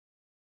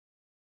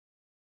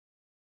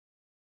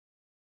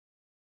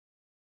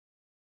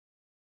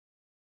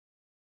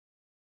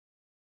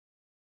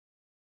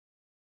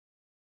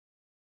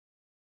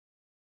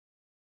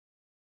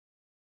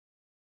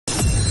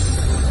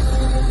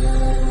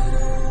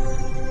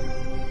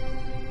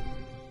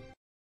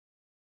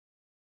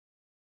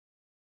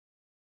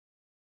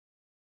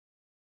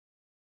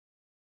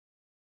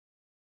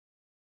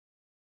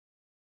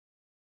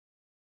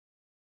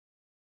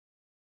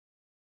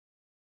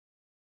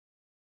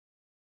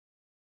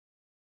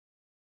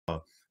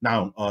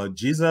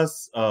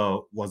Jesus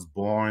was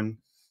born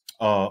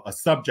a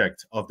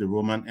subject of the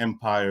Roman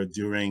Empire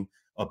during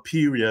a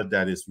period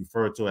that is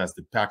referred to as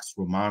the Pax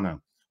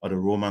Romana, or the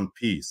Roman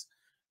peace.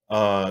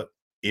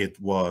 It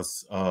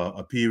was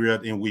a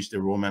period in which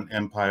the Roman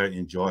Empire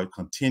enjoyed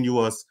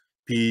continuous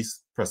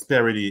peace,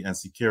 prosperity, and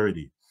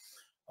security.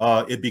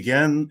 It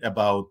began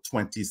about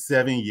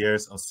 27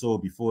 years or so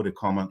before the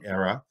Common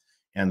Era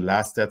and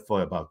lasted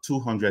for about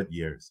 200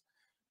 years.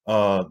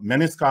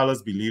 Many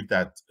scholars believe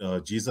that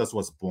Jesus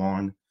was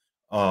born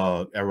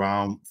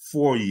around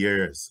 4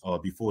 years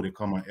before the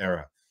Common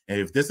Era. And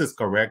if this is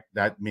correct,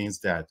 that means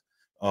that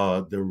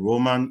the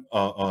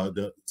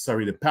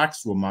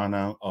Pax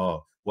Romana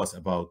was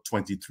about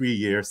 23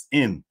 years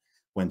in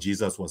when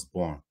Jesus was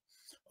born.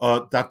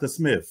 Dr.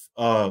 Smith,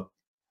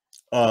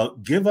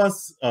 give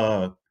us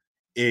a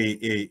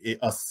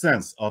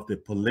sense of the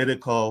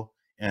political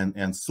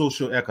and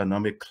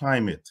socio-economic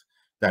climate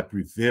that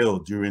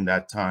prevailed during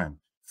that time,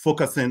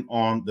 focusing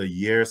on the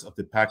years of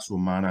the Pax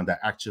Romana that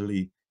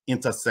actually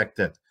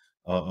intersected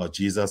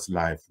Jesus'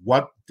 life.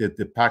 What did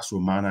the Pax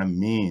Romana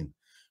mean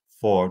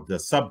for the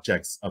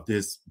subjects of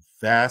this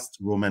vast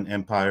Roman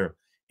Empire?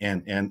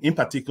 And in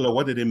particular,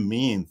 what did it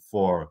mean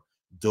for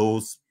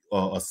those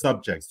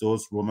subjects,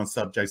 those Roman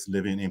subjects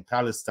living in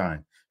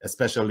Palestine,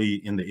 especially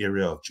in the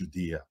area of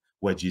Judea,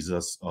 where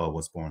Jesus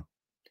was born?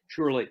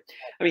 Surely.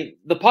 I mean,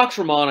 the Pax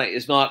Romana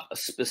is not a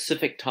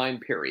specific time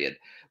period,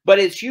 but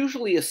it's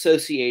usually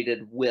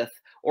associated with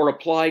or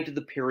applied to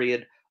the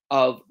period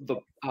of the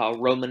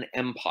Roman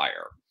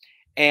Empire,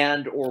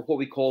 and or what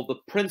we call the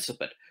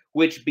Principate,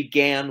 which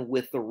began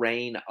with the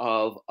reign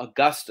of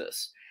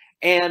Augustus,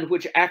 and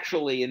which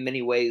actually in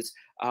many ways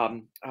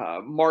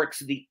marks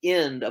the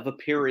end of a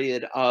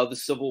period of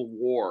civil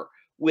war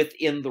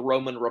within the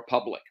Roman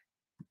Republic.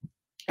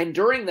 And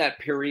during that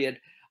period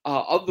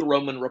of the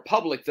Roman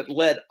Republic that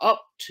led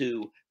up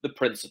to the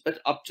Principate,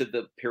 up to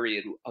the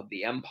period of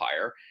the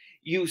Empire,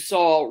 you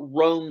saw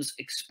Rome's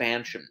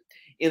expansion.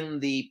 In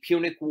the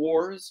Punic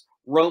Wars,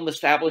 Rome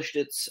established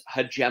its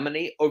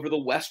hegemony over the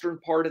western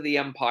part of the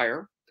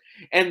empire.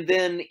 And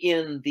then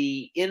in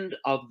the end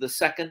of the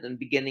second and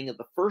beginning of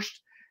the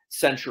first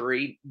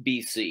century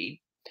BC,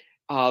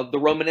 the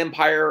Roman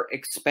Empire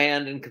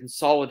expanded and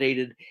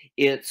consolidated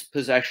its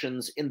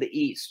possessions in the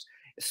east,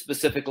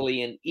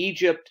 specifically in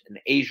Egypt and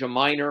Asia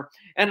Minor,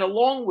 and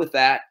along with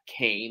that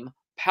came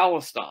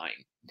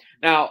Palestine.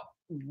 Now,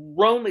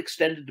 Rome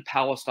extended to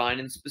Palestine,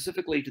 and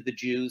specifically to the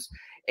Jews,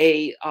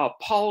 a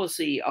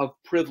policy of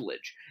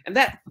privilege, and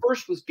that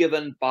first was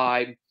given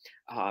by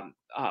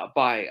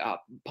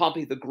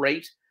Pompey the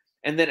Great,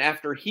 and then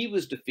after he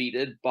was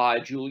defeated by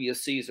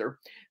Julius Caesar,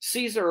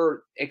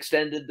 Caesar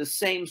extended the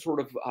same sort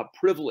of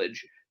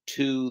privilege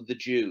to the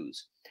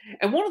Jews.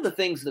 And one of the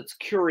things that's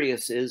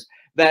curious is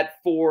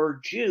that for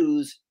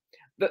Jews,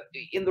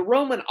 in the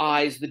Roman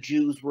eyes, the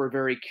Jews were a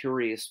very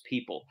curious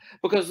people,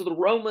 because the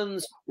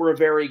Romans were a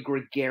very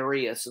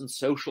gregarious and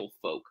social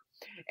folk.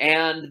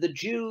 And the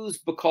Jews,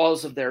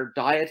 because of their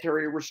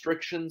dietary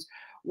restrictions,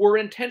 were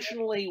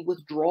intentionally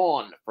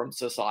withdrawn from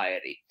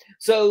society.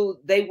 So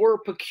they were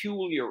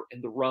peculiar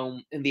in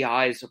the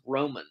eyes of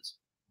Romans.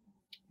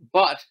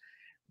 But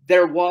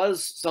there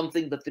was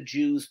something that the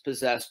Jews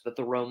possessed that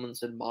the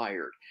Romans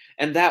admired,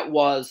 and that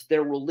was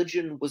their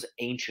religion was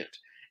ancient.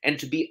 And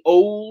to be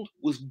old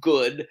was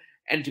good,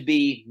 and to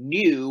be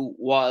new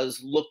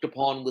was looked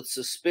upon with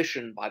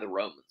suspicion by the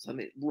Romans. I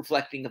mean,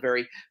 reflecting a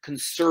very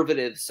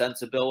conservative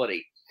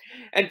sensibility.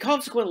 And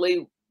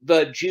consequently,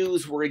 the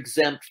Jews were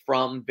exempt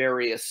from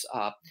various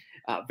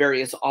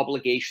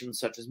obligations,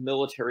 such as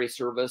military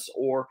service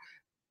or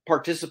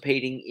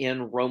participating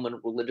in Roman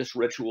religious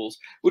rituals,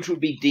 which would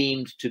be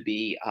deemed to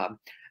be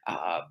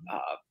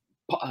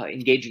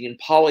engaging in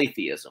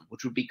polytheism,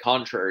 which would be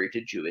contrary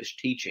to Jewish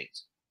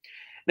teachings.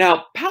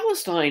 Now,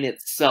 Palestine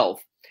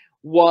itself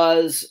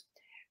was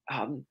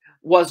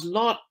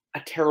not a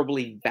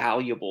terribly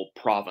valuable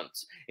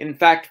province. In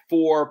fact,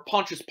 for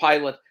Pontius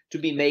Pilate to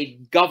be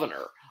made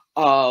governor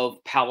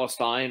of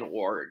Palestine,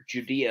 or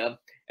Judea,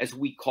 as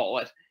we call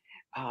it,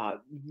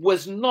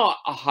 was not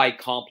a high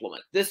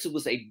compliment. This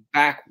was a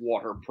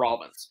backwater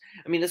province.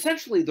 I mean,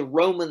 essentially, the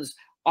Romans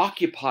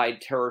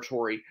occupied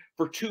territory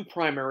for two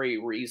primary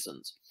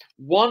reasons.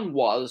 One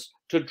was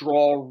to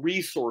draw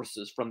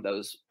resources from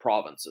those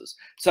provinces,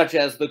 such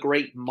as the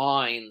great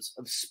mines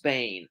of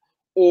Spain,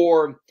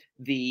 or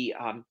the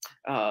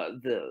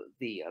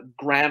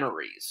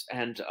granaries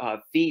and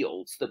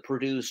fields that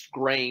produced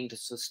grain to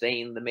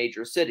sustain the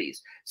major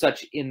cities,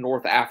 such in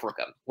North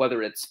Africa,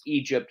 whether it's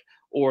Egypt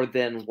or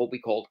then what we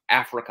called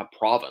Africa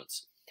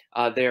province,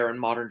 there in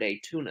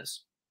modern-day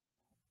Tunis.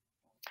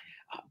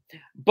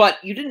 But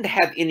you didn't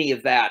have any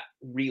of that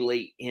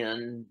really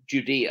in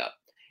Judea.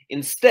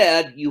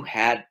 Instead, you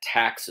had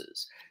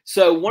taxes.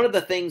 So one of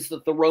the things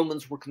that the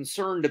Romans were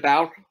concerned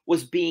about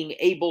was being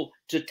able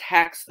to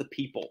tax the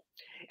people.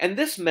 And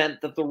this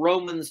meant that the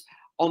Romans,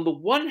 on the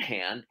one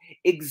hand,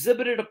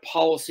 exhibited a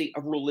policy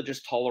of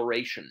religious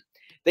toleration.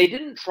 They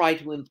didn't try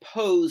to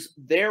impose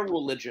their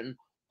religion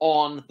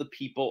on the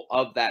people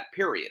of that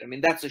period. I mean,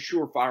 that's a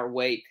surefire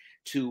way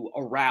to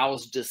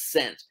arouse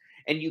dissent.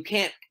 And you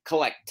can't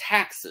collect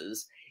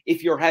taxes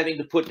if you're having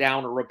to put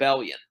down a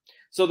rebellion.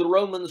 So the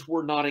Romans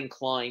were not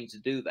inclined to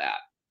do that.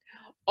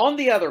 On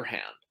the other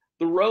hand,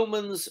 the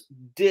Romans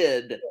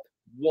did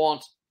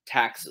want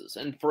taxes.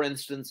 And for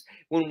instance,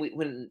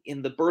 when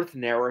in the birth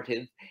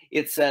narrative,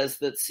 it says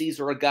that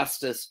Caesar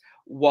Augustus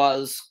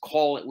was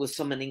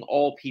summoning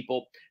all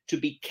people to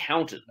be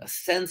counted. A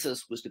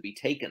census was to be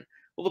taken.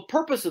 Well, the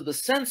purpose of the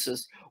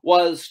census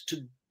was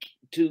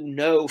to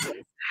know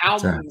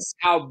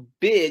how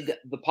big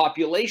the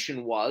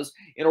population was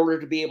in order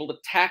to be able to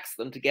tax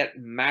them to get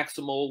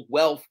maximal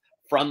wealth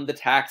from the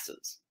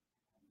taxes.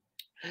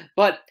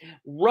 But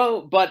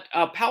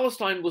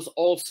Palestine was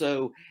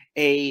also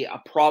a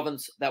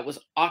province that was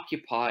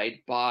occupied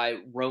by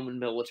Roman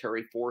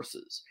military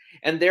forces.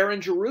 And there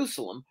in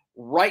Jerusalem,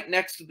 right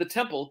next to the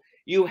temple,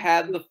 you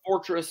had the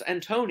fortress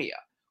Antonia,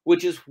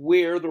 which is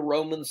where the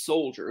Roman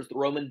soldiers, the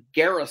Roman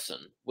garrison,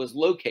 was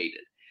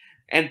located.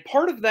 And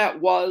part of that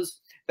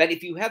was that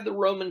if you had the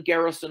Roman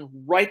garrison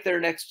right there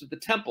next to the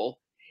temple,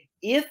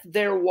 if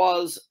there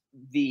was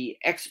the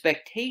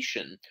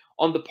expectation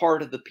on the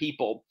part of the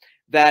people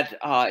that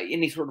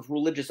any sort of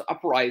religious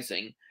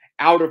uprising,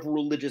 out of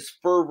religious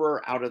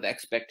fervor, out of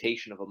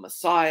expectation of a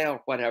Messiah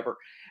or whatever,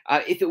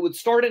 if it would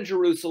start in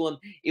Jerusalem,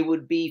 it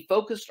would be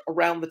focused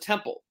around the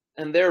temple.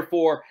 And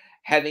therefore,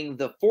 having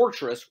the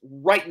fortress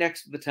right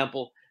next to the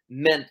temple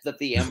meant that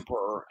the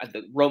emperor,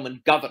 the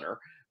Roman governor,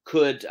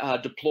 could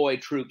deploy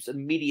troops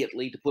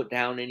immediately to put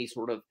down any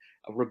sort of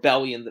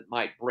rebellion that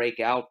might break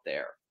out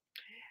there.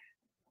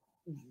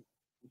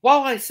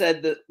 While I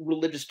said that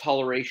religious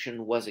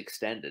toleration was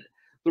extended,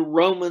 the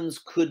Romans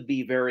could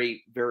be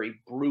very, very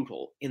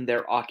brutal in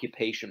their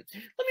occupation.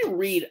 Let me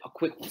read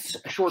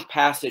a short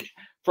passage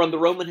from the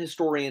Roman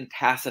historian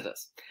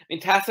Tacitus. I mean,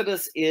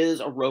 Tacitus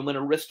is a Roman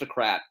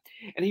aristocrat,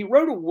 and he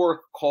wrote a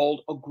work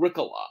called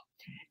Agricola,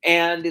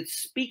 and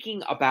it's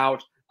speaking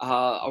about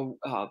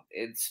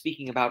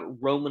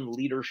Roman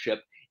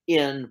leadership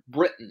in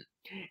Britain.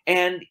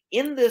 And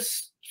in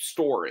this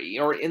story,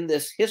 or in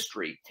this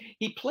history,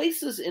 he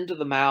places into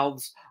the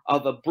mouths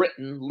of a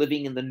Briton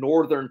living in the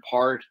northern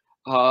part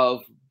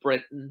of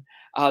Britain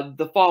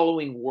the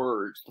following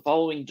words, the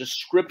following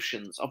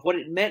descriptions of what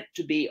it meant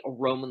to be a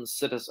Roman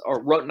citizen,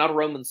 or not a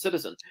Roman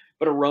citizen,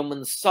 but a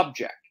Roman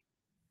subject.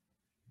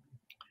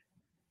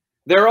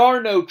 There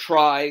are no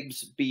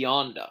tribes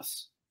beyond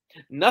us,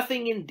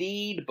 nothing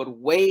indeed but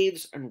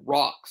waves and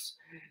rocks,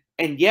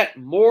 and yet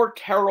more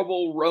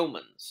terrible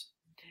Romans,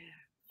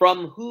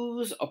 from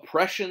whose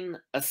oppression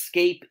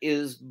escape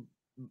is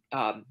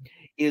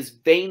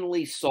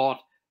vainly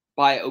sought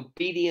by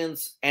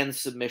obedience and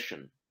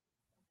submission.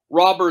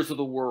 Robbers of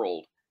the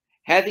world,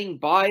 having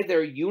by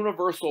their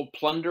universal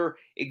plunder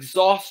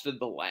exhausted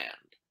the land,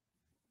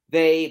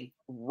 they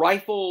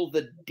rifle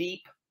the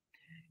deep.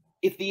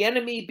 If the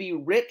enemy be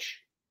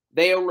rich,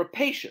 they are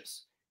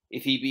rapacious.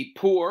 If he be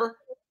poor,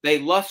 they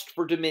lust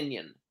for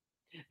dominion.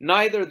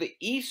 Neither the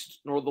east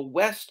nor the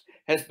west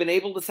has been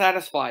able to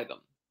satisfy them.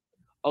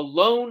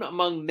 Alone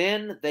among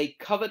men they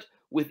covet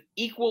with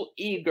equal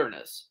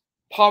eagerness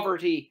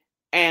poverty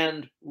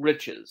and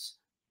riches.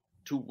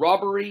 To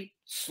robbery,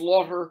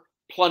 slaughter,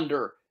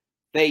 plunder,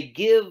 they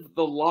give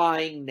the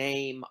lying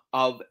name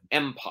of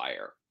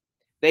empire.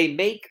 They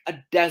make a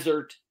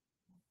desert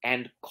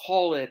and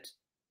call it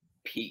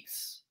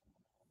peace.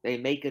 They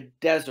make a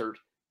desert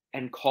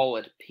and call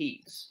it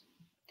peace.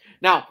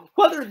 Now,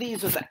 whether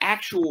these are the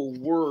actual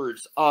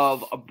words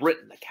of a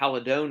Briton, a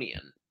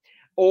Caledonian,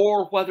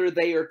 or whether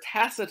they are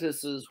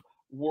Tacitus's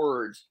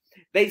words,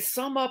 they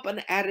sum up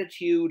an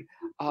attitude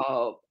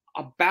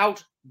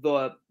about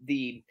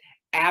the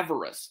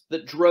avarice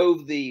that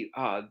drove the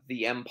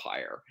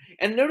empire.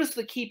 And notice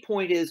the key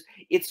point is,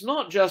 it's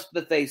not just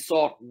that they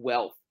sought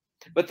wealth,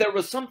 but there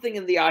was something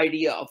in the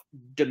idea of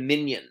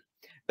dominion,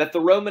 that the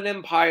Roman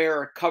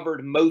Empire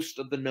covered most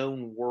of the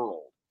known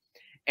world.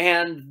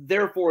 And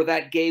therefore,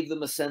 that gave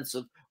them a sense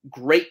of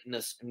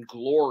greatness and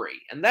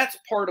glory. And that's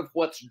part of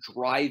what's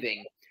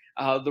driving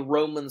the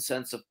Roman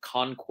sense of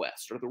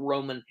conquest, or the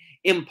Roman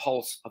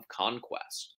impulse of conquest.